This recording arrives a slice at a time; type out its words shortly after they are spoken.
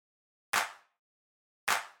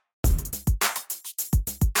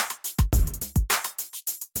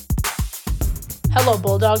Hello,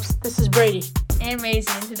 Bulldogs. This is Brady. And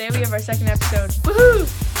Maisie, and today we have our second episode.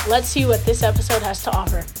 Woohoo! Let's see what this episode has to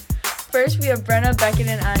offer. First, we have Brenna, Beckett,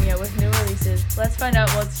 and Anya with new releases. Let's find out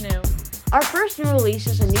what's new. Our first new release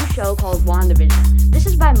is a new show called WandaVision. This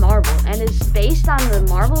is by Marvel and is based on the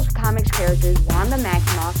Marvel Comics characters Wanda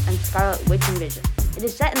Maximoff and Scarlet Witch and Vision. It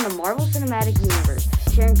is set in the Marvel Cinematic Universe,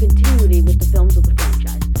 sharing continuity with the films of the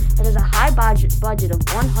franchise. It has a high budget of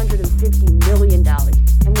 $150 million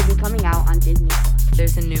and will be coming out on Disney+.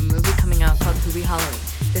 There's a new movie coming out called Hoobie Halloween.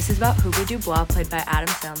 This is about Hoobie Dubois, played by Adam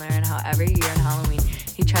Sandler, and how every year on Halloween,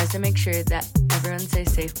 he tries to make sure that everyone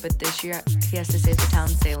stays safe, but this year he has to save the town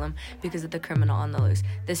Salem because of the criminal on the loose.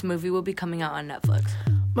 This movie will be coming out on Netflix.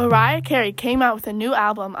 Mariah Carey came out with a new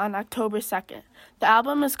album on October 2nd. The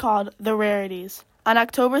album is called The Rarities. On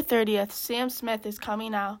October 30th, Sam Smith is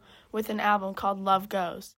coming out with an album called Love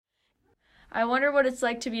Goes. I wonder what it's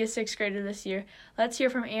like to be a sixth grader this year. Let's hear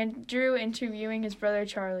from Andrew interviewing his brother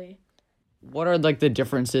Charlie. What are the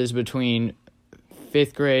differences between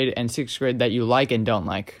fifth grade and sixth grade that you like and don't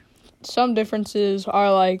like? Some differences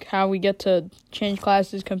are how we get to change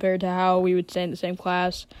classes compared to how we would stay in the same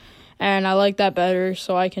class. And I like that better,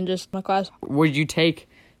 so I can just my class. Would you take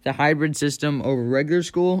the hybrid system over regular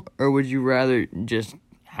school, or would you rather just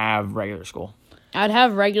have regular school? I'd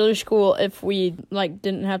have regular school if we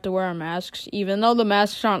didn't have to wear our masks. Even though the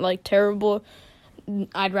masks aren't terrible,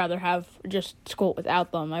 I'd rather have just school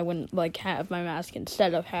without them. I wouldn't have my mask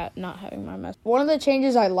instead of not having my mask. One of the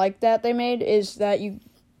changes I like that they made is that you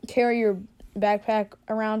carry your backpack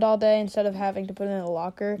around all day instead of having to put it in a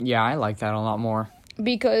locker. Yeah, I like that a lot more.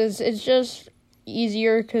 Because it's just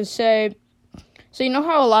easier so you know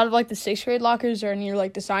how a lot of the sixth grade lockers are near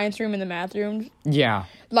the science room and the math rooms? Yeah.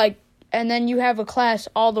 And then you have a class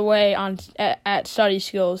all the way at study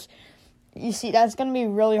skills. You see, that's going to be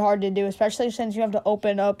really hard to do, especially since you have to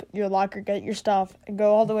open up your locker, get your stuff, and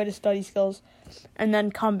go all the way to study skills, and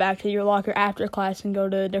then come back to your locker after class and go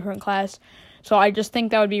to a different class. So I just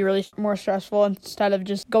think that would be really more stressful instead of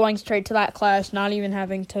just going straight to that class, not even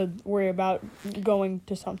having to worry about going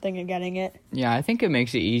to something and getting it. Yeah, I think it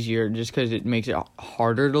makes it easier just because it makes it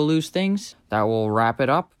harder to lose things. That will wrap it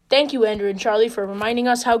up. Thank you, Andrew and Charlie, for reminding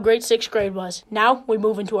us how great sixth grade was. Now we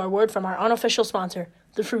move into our word from our unofficial sponsor,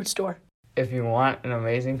 the fruit store. If you want an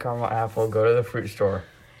amazing caramel apple, go to the fruit store.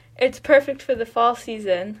 It's perfect for the fall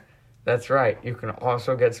season. That's right. You can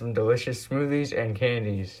also get some delicious smoothies and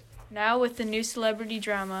candies. Now with the new celebrity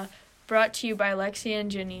drama, brought to you by Lexi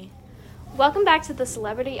and Ginny. Welcome back to the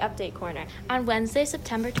Celebrity Update Corner. On Wednesday,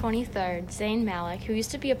 September 23rd, Zayn Malik, who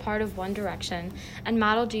used to be a part of One Direction, and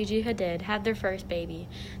model Gigi Hadid had their first baby.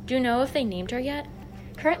 Do you know if they named her yet?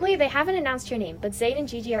 Currently, they haven't announced her name, but Zayn and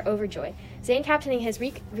Gigi are overjoyed. Zayn captioning his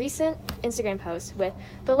recent Instagram post with,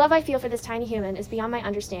 "The love I feel for this tiny human is beyond my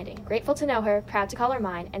understanding. Grateful to know her, proud to call her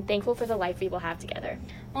mine, and thankful for the life we will have together."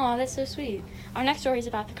 Aw, that's so sweet. Our next story is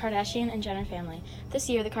about the Kardashian and Jenner family. This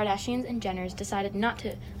year, the Kardashians and Jenners decided not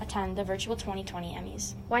to attend the virtual 2020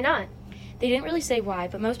 Emmys. Why not? They didn't really say why,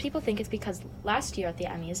 but most people think it's because last year at the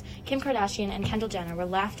Emmys, Kim Kardashian and Kendall Jenner were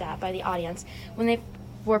laughed at by the audience when they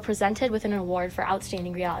were presented with an award for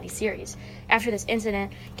Outstanding Reality Series. After this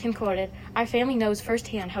incident, Kim quoted, "Our family knows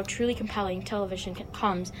firsthand how truly compelling television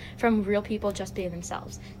comes from real people just being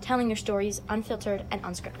themselves, telling their stories unfiltered and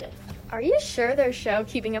unscripted." Are you sure their show,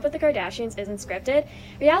 Keeping Up with the Kardashians, isn't scripted?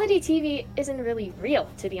 Reality TV isn't really real,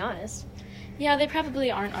 to be honest. Yeah, they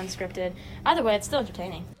probably aren't unscripted. Either way, it's still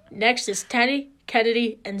entertaining. Next is Teddy,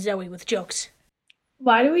 Kennedy, and Zoe with jokes.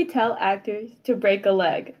 Why do we tell actors to break a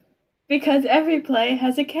leg? Because every play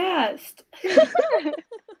has a cast.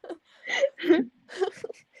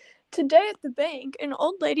 Today at the bank, an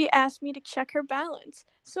old lady asked me to check her balance,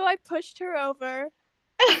 so I pushed her over.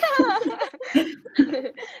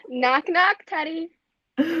 Knock, knock, Teddy.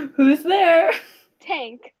 Who's there?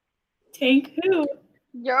 Tank. Tank who?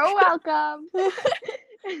 You're welcome.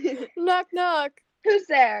 Knock, knock. Who's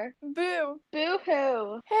there? Boo.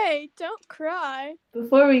 Boo-hoo. Hey, don't cry.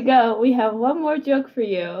 Before we go, we have one more joke for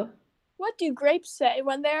you. What do grapes say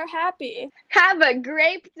when they're happy? Have a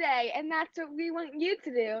grape day, and that's what we want you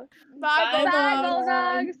to do. Bye,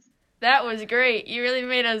 Bulldogs. That was great. You really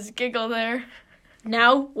made us giggle there.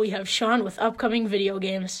 Now we have Sean with upcoming video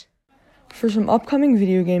games. For some upcoming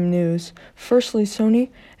video game news, firstly,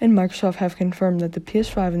 Sony and Microsoft have confirmed that the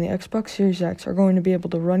PS5 and the Xbox Series X are going to be able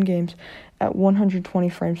to run games at 120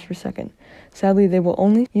 frames per second. Sadly, they will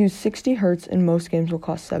only use 60 Hz and most games will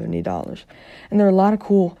cost $70. And there are a lot of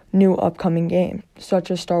cool new upcoming games, such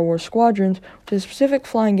as Star Wars Squadrons, which is a specific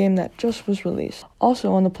flying game that just was released.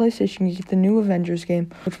 Also, on the PlayStation, you get the new Avengers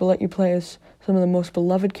game, which will let you play as some of the most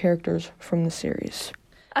beloved characters from the series.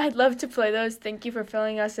 I'd love to play those. Thank you for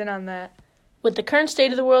filling us in on that. With the current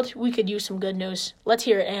state of the world, we could use some good news. Let's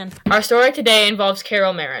hear it, Ann. Our story today involves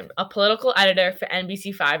Carol Marin, a political editor for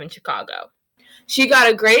NBC5 in Chicago. She got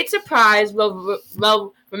a great surprise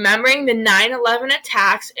while remembering the 9/11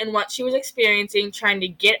 attacks and what she was experiencing trying to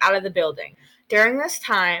get out of the building. During this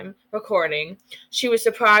time recording, she was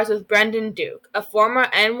surprised with Brendan Duke, a former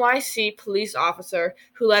NYC police officer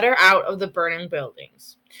who let her out of the burning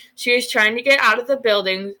buildings. She was trying to get out of the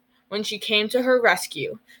buildings when she came to her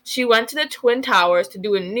rescue. She went to the Twin Towers to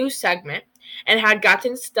do a news segment and had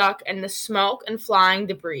gotten stuck in the smoke and flying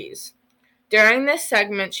debris. During this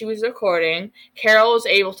segment she was recording, Carol was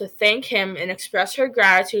able to thank him and express her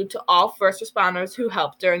gratitude to all first responders who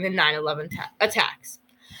helped during the 9/11 attacks.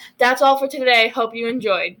 That's all for today. Hope you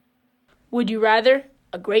enjoyed. Would you rather?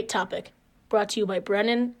 A great topic. Brought to you by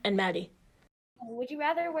Brennan and Maddie. Would you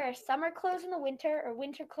rather wear summer clothes in the winter or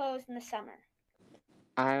winter clothes in the summer?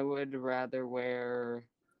 I would rather wear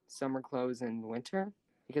summer clothes in winter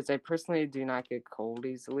because I personally do not get cold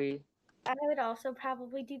easily. I would also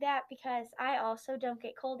probably do that because I also don't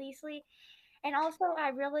get cold easily. And also, I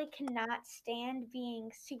really cannot stand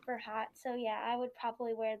being super hot. So, yeah, I would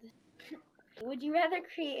probably wear the... Would you rather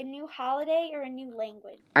create a new holiday or a new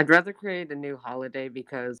language? I'd rather create a new holiday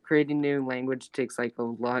because creating a new language takes like a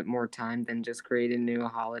lot more time than just creating a new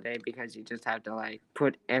holiday because you just have to like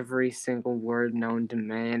put every single word known to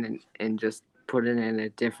man and just put it in a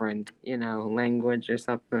different, language or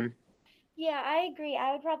something. Yeah, I agree.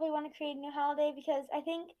 I would probably want to create a new holiday because I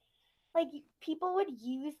think people would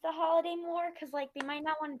use the holiday more because they might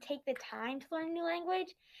not want to take the time to learn a new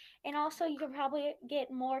language. And also you could probably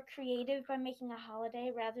get more creative by making a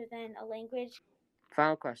holiday rather than a language.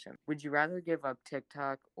 Final question. Would you rather give up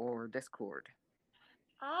TikTok or Discord?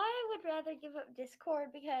 I would rather give up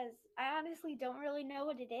Discord because I honestly don't really know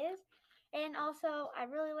what it is. And also I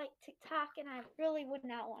really like TikTok and I really would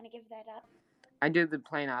not want to give that up. I do the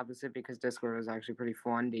plain opposite because Discord was actually pretty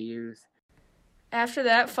fun to use. After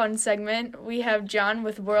that fun segment, we have John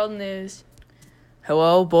with World News.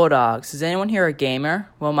 Hello, Bulldogs. Is anyone here a gamer?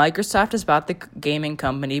 Well, Microsoft has bought the gaming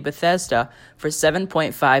company Bethesda for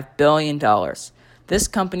 $7.5 billion. This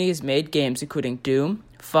company has made games including Doom,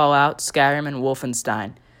 Fallout, Skyrim, and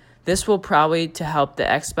Wolfenstein. This will probably to help the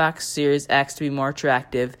Xbox Series X to be more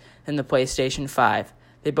attractive than the PlayStation 5.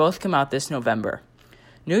 They both come out this November.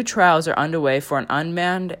 New trials are underway for an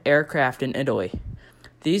unmanned aircraft in Italy.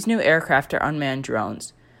 These new aircraft are unmanned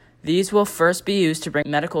drones. These will first be used to bring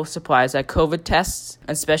medical supplies like COVID tests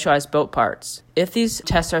and specialized boat parts. If these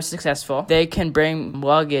tests are successful, they can bring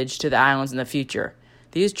luggage to the islands in the future.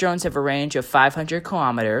 These drones have a range of 500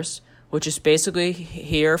 kilometers, which is basically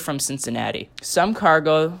here from Cincinnati. Some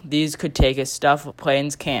cargo these could take is stuff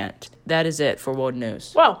planes can't. That is it for World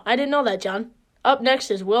News. Wow, I didn't know that, John. Up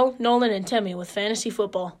next is Will, Nolan, and Timmy with Fantasy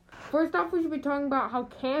Football. First off, we should be talking about how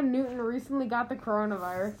Cam Newton recently got the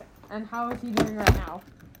coronavirus and how is he doing right now.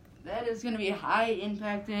 That is going to be high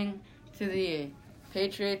impacting to the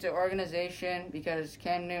Patriots organization because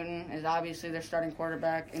Cam Newton is obviously their starting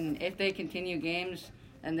quarterback, and if they continue games,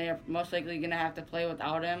 and they are most likely going to have to play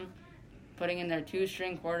without him, putting in their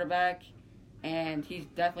two-string quarterback, and he's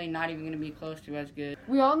definitely not even going to be close to as good.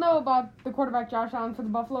 We all know about the quarterback Josh Allen for the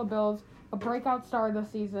Buffalo Bills, a breakout star this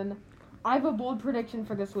season. I have a bold prediction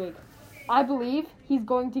for this week. I believe he's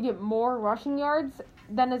going to get more rushing yards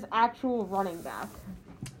than his actual running back.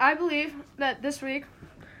 I believe that this week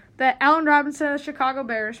that Allen Robinson of the Chicago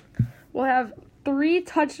Bears will have 3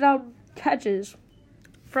 touchdown catches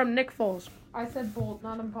from Nick Foles. I said bold,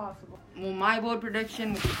 not impossible. Well, my bold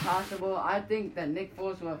prediction, which is possible, I think that Nick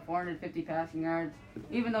Foles will have 450 passing yards.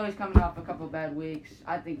 Even though he's coming off a couple bad weeks,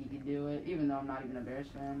 I think he can do it, even though I'm not even a Bears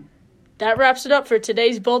fan. That wraps it up for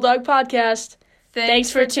today's Bulldog Podcast.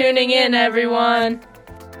 Thanks for tuning in, everyone.